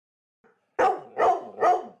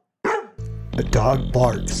A dog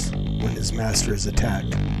barks when his master is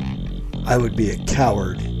attacked. I would be a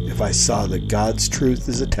coward if I saw that God's truth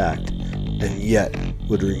is attacked and yet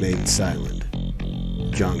would remain silent.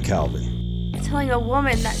 John Calvin. Telling a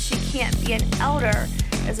woman that she can't be an elder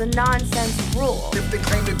is a nonsense rule. If they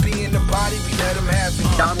claim to be in the body, we let them have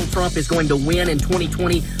it. Donald Trump is going to win in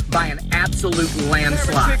 2020 by an absolute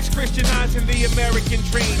landslide. Christianizing the American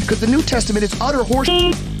dream. Because the New Testament is utter horse.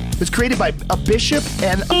 It's created by a bishop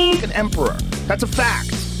and an emperor. That's a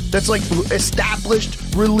fact. That's like established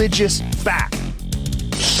religious fact.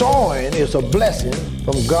 Sowing is a blessing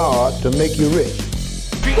from God to make you rich.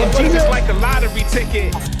 It's like a lottery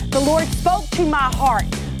ticket. The Lord spoke to my heart.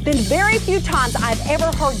 Then very few times I've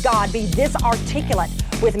ever heard God be this articulate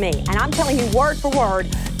with me. And I'm telling you word for word,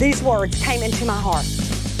 these words came into my heart.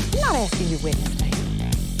 I'm not asking you to witness me.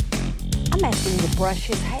 I'm asking you to brush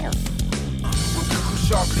his hair.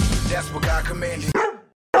 That's what God commanded.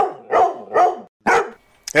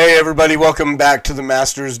 Hey everybody, welcome back to the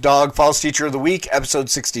Master's Dog False Teacher of the Week, episode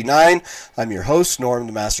 69. I'm your host, Norm,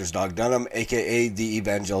 the Master's Dog Dunham, aka the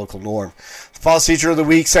Evangelical Norm. The False Teacher of the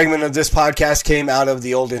Week segment of this podcast came out of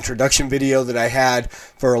the old introduction video that I had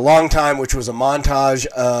for a long time, which was a montage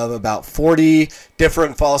of about 40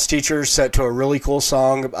 different false teachers set to a really cool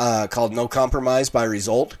song called No Compromise by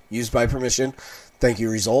Result, used by permission. Thank you,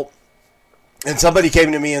 Result. And somebody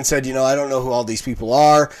came to me and said, I don't know who all these people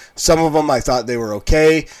are. Some of them I thought they were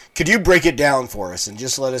okay. Could you break it down for us and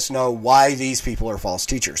just let us know why these people are false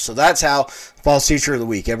teachers? So that's how False Teacher of the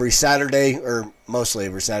Week. Every Saturday, or mostly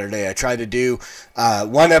every Saturday, I try to do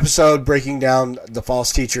one episode breaking down the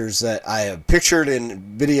false teachers that I have pictured in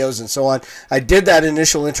videos and so on. I did that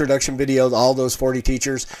initial introduction video, all those 40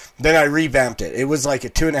 teachers. Then I revamped it. It was like a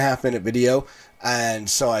 2.5 minute video. And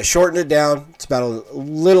so I shortened it down. It's about a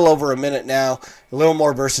little over a minute now. A little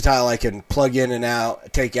more versatile. I can plug in and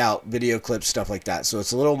out, take out video clips, stuff like that. So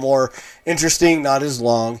it's a little more interesting, not as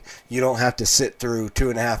long. You don't have to sit through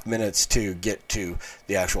 2.5 minutes to get to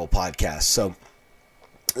the actual podcast. So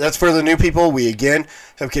that's for the new people. We, again,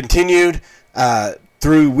 have continued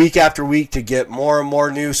through week after week to get more and more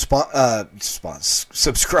new subscribers.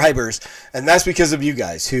 And that's because of you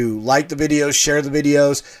guys who like the videos, share the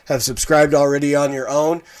videos, have subscribed already on your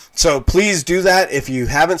own. So please do that. If you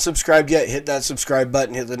haven't subscribed yet, hit that subscribe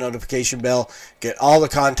button, hit the notification bell, get all the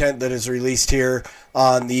content that is released here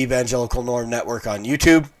on the Evangelical Norm Network on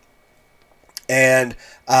YouTube. And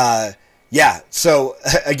so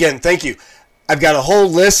again, thank you. I've got a whole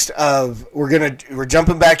list of, we're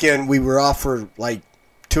jumping back in. We were off for like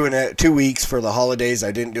 2 weeks for the holidays.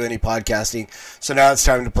 I didn't do any podcasting. So now it's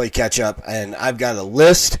time to play catch up. And I've got a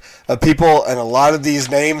list of people and a lot of these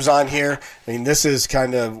names on here. I mean, this is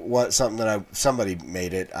kind of somebody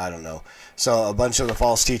made it. I don't know. So a bunch of the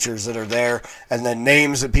false teachers that are there, and then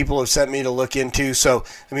names that people have sent me to look into. So,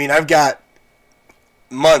 I mean, I've got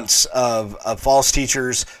months of false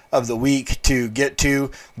teachers of the week to get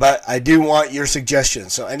to, but I do want your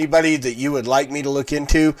suggestions. So anybody that you would like me to look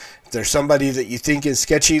into, if there's somebody that you think is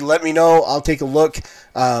sketchy, let me know. I'll take a look.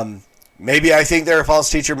 Maybe I think they're a false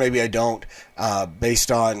teacher, maybe I don't,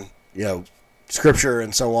 based on, scripture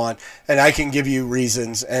and so on, and I can give you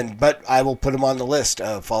reasons, but I will put them on the list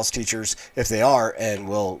of false teachers if they are, and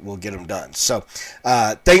we'll get them done. So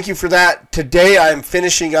thank you for that. Today I'm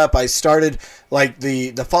finishing up. I started like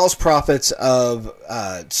the false prophets of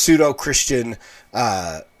pseudo-Christian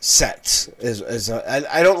sects.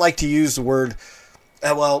 I don't like to use the word,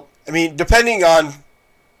 depending on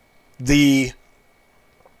the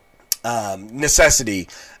necessity,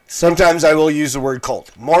 sometimes I will use the word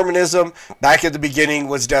cult. Mormonism, back at the beginning,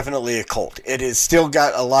 was definitely a cult. It has still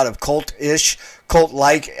got a lot of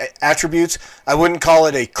cult-like attributes. I wouldn't call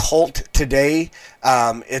it a cult today.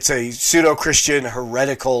 It's a pseudo-Christian,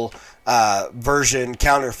 heretical version,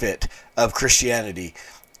 counterfeit of Christianity.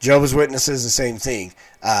 Jehovah's Witnesses, the same thing.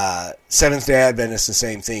 Seventh-day Adventists, the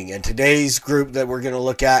same thing. And today's group that we're going to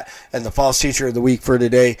look at, and the false teacher of the week for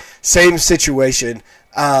today, same situation.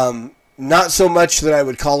 Not so much that I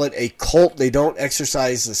would call it a cult. They don't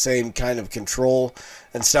exercise the same kind of control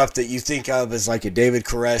and stuff that you think of as like a David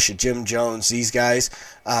Koresh, a Jim Jones, these guys,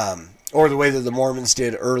 or the way that the Mormons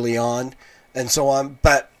did early on and so on.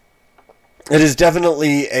 But it is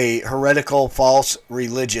definitely a heretical, false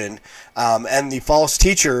religion. And the false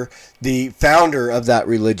teacher, the founder of that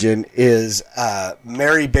religion, is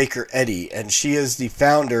Mary Baker Eddy, and she is the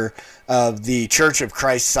founder of the Church of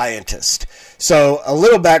Christ Scientist. So a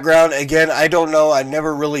little background. Again, I don't know. I've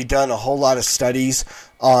never really done a whole lot of studies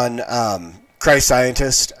on Christ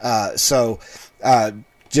Scientist.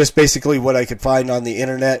 Just basically what I could find on the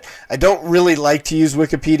internet. I don't really like to use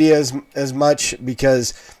Wikipedia as much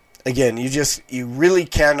because again, you really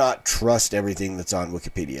cannot trust everything that's on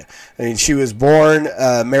Wikipedia. I mean, she was born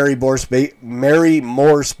Mary Morse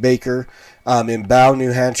Baker in Bow,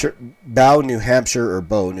 New Hampshire.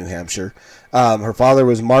 Her father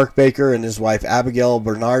was Mark Baker and his wife Abigail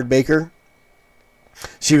Bernard Baker.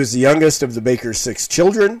 She was the youngest of the Baker's 6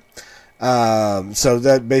 children. So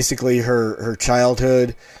that basically her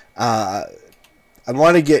childhood. I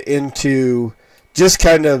want to get into just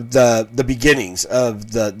kind of the beginnings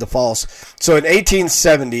of the false. So in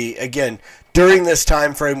 1870, again, during this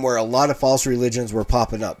time frame where a lot of false religions were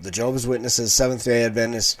popping up, the Jehovah's Witnesses, Seventh-day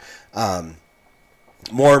Adventists,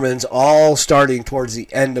 Mormons, all starting towards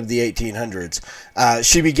the end of the 1800s.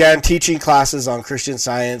 She began teaching classes on Christian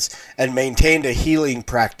Science and maintained a healing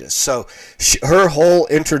practice. So her whole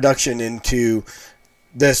introduction into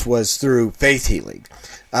this was through faith healing.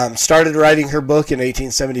 Started writing her book in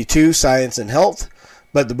 1872, Science and Health,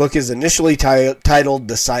 but the book is initially titled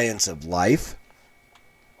The Science of Life.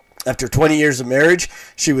 After 20 years of marriage,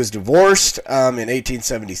 she was divorced in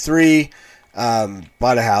 1873.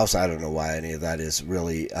 Bought a house. I don't know why any of that is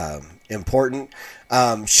really important.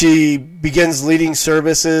 She begins leading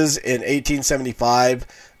services in 1875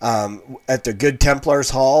 at the Good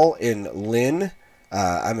Templars Hall in Lynn,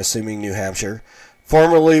 I'm assuming New Hampshire.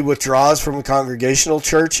 Formally withdraws from the Congregational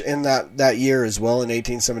Church in that year as well in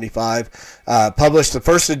 1875. Published the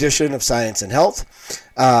first edition of Science and Health,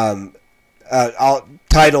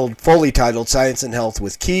 fully titled Science and Health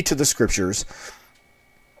with Key to the Scriptures.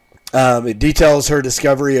 It details her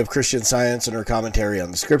discovery of Christian Science and her commentary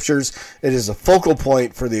on the Scriptures. It is a focal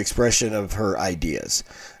point for the expression of her ideas.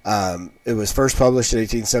 It was first published in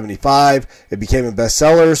 1875. It became a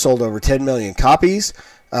bestseller, sold over 10 million copies,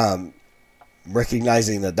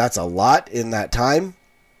 recognizing that that's a lot in that time.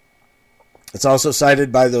 It's also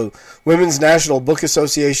cited by the Women's National Book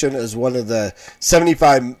Association as one of the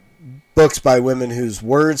 75 books by women whose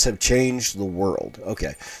words have changed the world.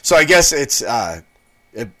 Okay, so I guess it's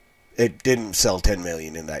it didn't sell 10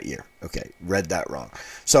 million in that year. Okay, read that wrong.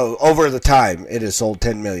 So over the time, it has sold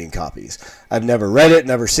 10 million copies. I've never read it,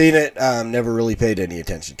 never seen it, never really paid any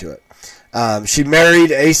attention to it. She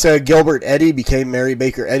married Asa Gilbert Eddy, became Mary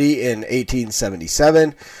Baker Eddy in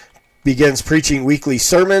 1877. Begins preaching weekly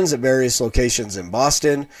sermons at various locations in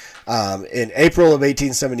Boston. In April of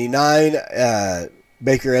 1879,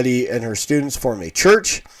 Baker Eddy and her students formed a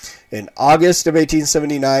church. In August of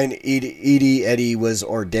 1879, Edie Eddy was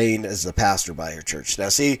ordained as the pastor by her church. Now,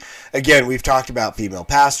 see, again, we've talked about female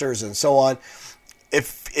pastors and so on.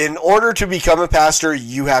 If in order to become a pastor,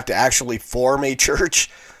 you have to actually form a church,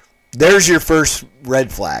 there's your first red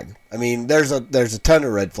flag. I mean, there's a ton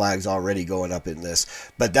of red flags already going up in this,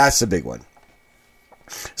 but that's the big one.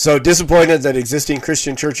 So disappointed that existing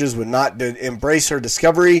Christian churches would not embrace her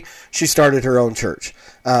discovery, she started her own church.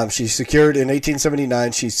 In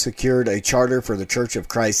 1879, she secured a charter for the Church of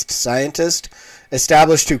Christ Scientist,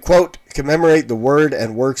 established to, quote, commemorate the word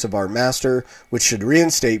and works of our Master, which should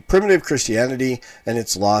reinstate primitive Christianity and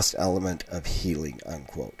its lost element of healing,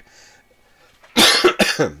 unquote.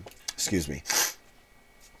 Excuse me.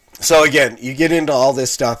 So again, you get into all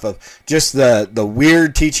this stuff of just the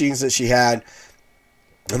weird teachings that she had.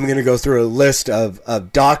 I'm going to go through a list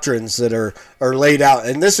of doctrines that are laid out.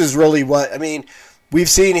 And this is really what, I mean, we've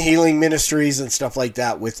seen healing ministries and stuff like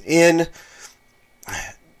that within,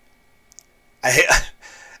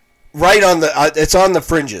 right on the, it's on the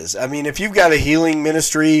fringes. I mean, if you've got a healing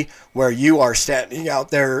ministry where you are standing out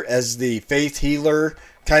there as the faith healer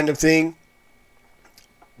kind of thing,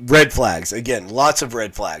 red flags. Again, lots of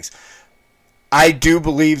red flags. I do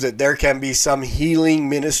believe that there can be some healing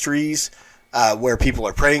ministries where people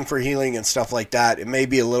are praying for healing and stuff like that. It may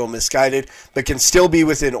be a little misguided, but can still be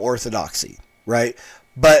within orthodoxy, right?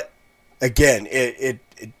 But again, it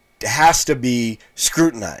has to be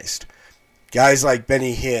scrutinized. Guys like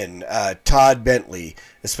Benny Hinn, Todd Bentley,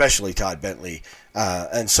 especially Todd Bentley,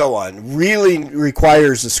 and so on, really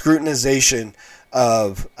requires the scrutinization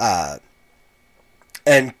of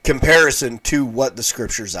and comparison to what the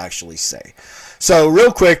scriptures actually say. So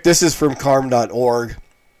real quick, this is from carm.org.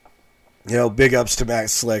 You know, big ups to Matt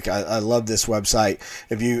Slick. I love this website.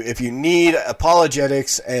 If you need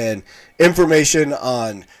apologetics and information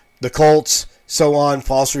on the cults, so on,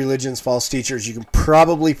 false religions, false teachers, you can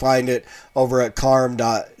probably find it over at carm.org.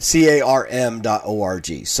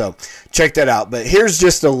 So check that out. But here's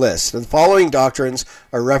just a list. The following doctrines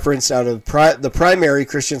are referenced out of the primary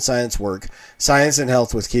Christian Science work, Science and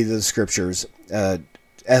Health with Key to the Scriptures,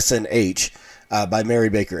 S&H, by Mary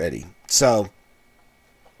Baker Eddy. So,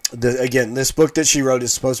 again, this book that she wrote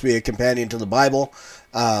is supposed to be a companion to the Bible.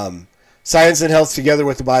 Science and health together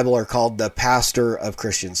with the Bible are called the pastor of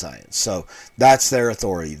Christian Science. So that's their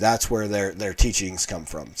authority. That's where their teachings come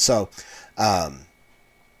from. So God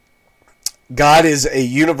is a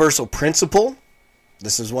universal principle.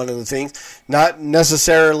 This is one of the things. Not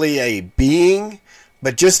necessarily a being,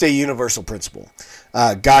 but just a universal principle.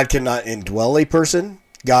 God cannot indwell a person.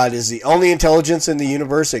 God is the only intelligence in the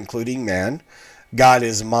universe, including man. God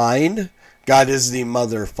is mind. God is the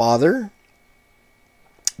mother, father.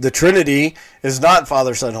 The Trinity is not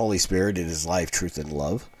Father, Son, Holy Spirit. It is life, truth, and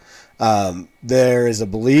love. There is a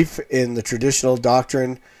belief in the traditional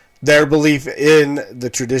doctrine. Their belief in the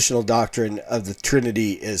traditional doctrine of the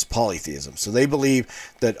Trinity is polytheism. So they believe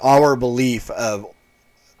that our belief of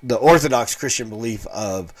the Orthodox Christian belief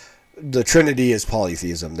of the Trinity is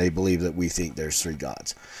polytheism. They believe that we think there's three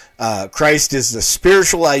gods. Christ is the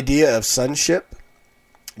spiritual idea of sonship.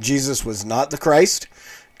 Jesus was not the Christ.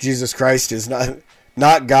 Jesus Christ is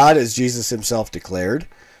not God, as Jesus himself declared.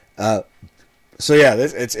 So yeah,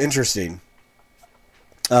 it's interesting.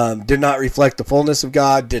 Did not reflect the fullness of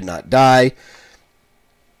God, did not die.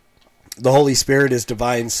 The Holy Spirit is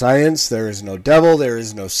divine science. There is no devil, there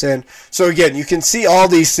is no sin. So again, you can see all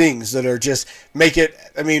these things that are just make it,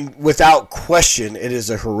 I mean, without question, it is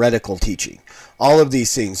a heretical teaching. All of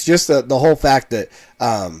these things, just the whole fact that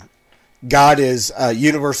God is a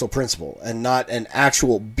universal principle and not an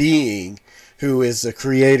actual being who is the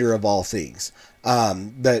creator of all things.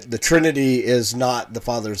 That the Trinity is not the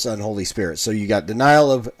Father, Son, Holy Spirit. So you got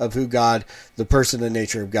denial of who God, the person and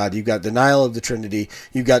nature of God. You've got denial of the Trinity.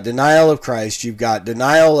 You've got denial of Christ. You've got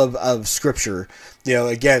denial of Scripture. You know,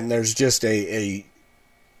 again, there's just what's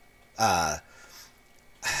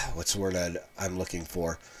the word I'm looking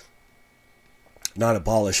for? Not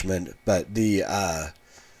abolishment, but the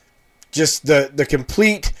just the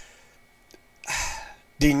complete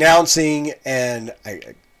denouncing, and I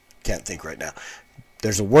can't think right now.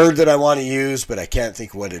 There's a word that I want to use, but I can't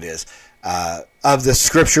think what it is. Of the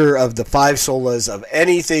Scripture, of the five solas, of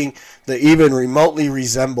anything that even remotely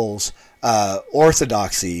resembles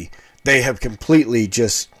orthodoxy, they have completely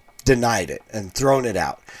just denied it and thrown it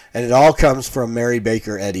out. And it all comes from Mary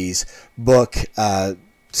Baker Eddy's book,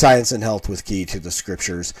 Science and Health with Key to the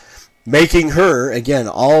Scriptures. Making her, again,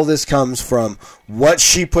 all this comes from what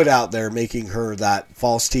she put out there, making her that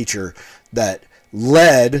false teacher that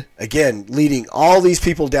led, again, leading all these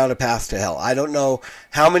people down a path to hell. I don't know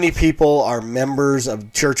how many people are members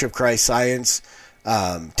of Church of Christ Science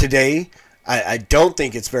today. I don't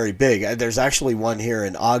think it's very big. There's actually one here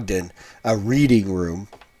in Ogden, a reading room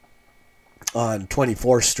on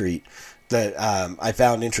 24th Street that I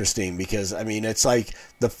found interesting because, I mean, it's like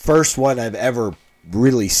the first one I've ever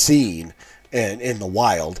really seen in the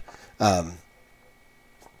wild.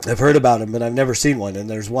 I've heard about them, but I've never seen one, and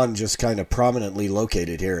there's one just kind of prominently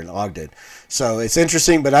located here in Ogden. So it's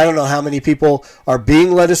interesting, but I don't know how many people are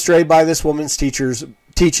being led astray by this woman's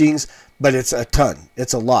teachings, but it's a ton.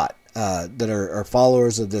 It's a lot that are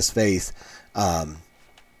followers of this faith. And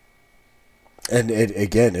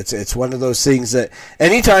it's one of those things that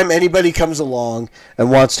anytime anybody comes along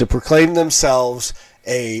and wants to proclaim themselves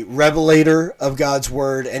a revelator of God's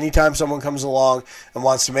word, anytime someone comes along and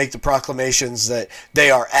wants to make the proclamations that they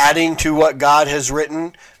are adding to what God has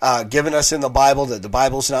written, given us in the Bible, that the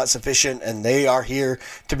Bible's not sufficient and they are here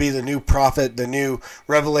to be the new prophet, the new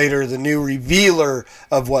revelator, the new revealer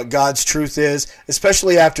of what God's truth is,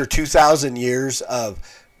 especially after 2,000 years of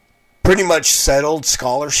pretty much settled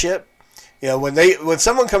scholarship. You know, when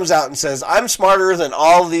someone comes out and says, I'm smarter than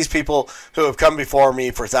all of these people who have come before me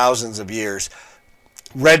for thousands of years,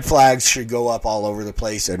 red flags should go up all over the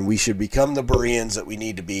place, and we should become the Bereans that we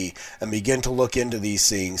need to be and begin to look into these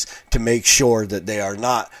things to make sure that they are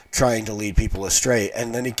not trying to lead people astray.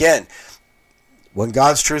 And then again, when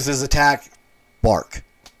God's truth is attacked, bark.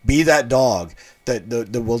 Be that dog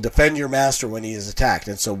that will defend your master when he is attacked.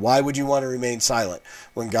 And so why would you want to remain silent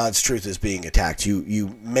when God's truth is being attacked?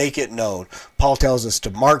 You make it known. Paul tells us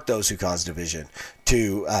to mark those who cause division,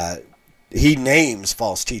 he names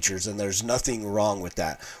false teachers, and there's nothing wrong with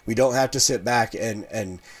that. We don't have to sit back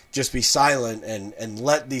and just be silent and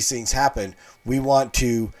let these things happen. We want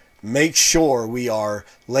to make sure we are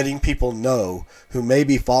letting people know who may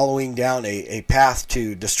be following down a path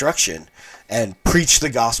to destruction and preach the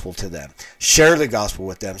gospel to them. Share the gospel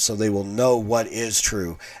with them so they will know what is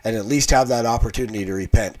true and at least have that opportunity to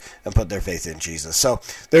repent and put their faith in Jesus. So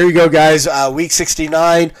there you go, guys. Week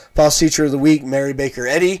 69, False Teacher of the Week, Mary Baker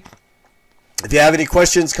Eddy. If you have any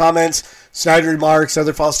questions, comments, snide remarks,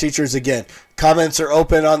 other false teachers, again, comments are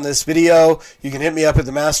open on this video. You can hit me up at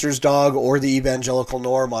the Master's Dog or the Evangelical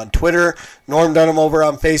Norm on Twitter. Norm Dunham over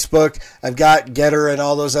on Facebook. I've got Getter and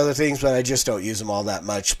all those other things, but I just don't use them all that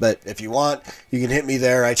much. But if you want, you can hit me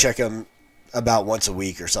there. I check them about once a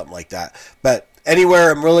week or something like that. But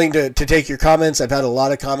anywhere, I'm willing to take your comments. I've had a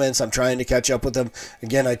lot of comments. I'm trying to catch up with them.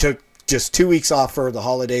 Again, I took just 2 weeks off for the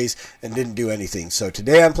holidays and didn't do anything. So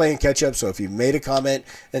today I'm playing catch up. So if you've made a comment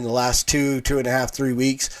in the last 2.5, 3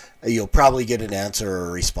 weeks, you'll probably get an answer or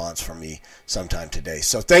a response from me sometime today.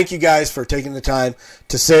 So thank you guys for taking the time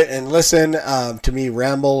to sit and listen to me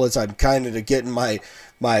ramble as I'm kind of getting my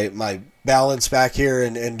balance back here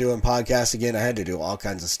and doing podcasts again. I had to do all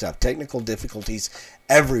kinds of stuff, technical difficulties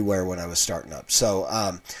everywhere when I was starting up. So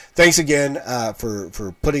thanks again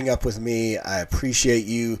for putting up with me. I appreciate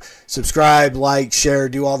you. Subscribe, like, share,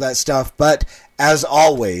 do all that stuff. But as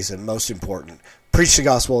always, and most important, preach the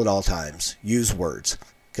gospel at all times. Use words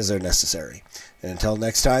because they're necessary. And until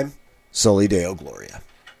next time, Soli Deo Gloria.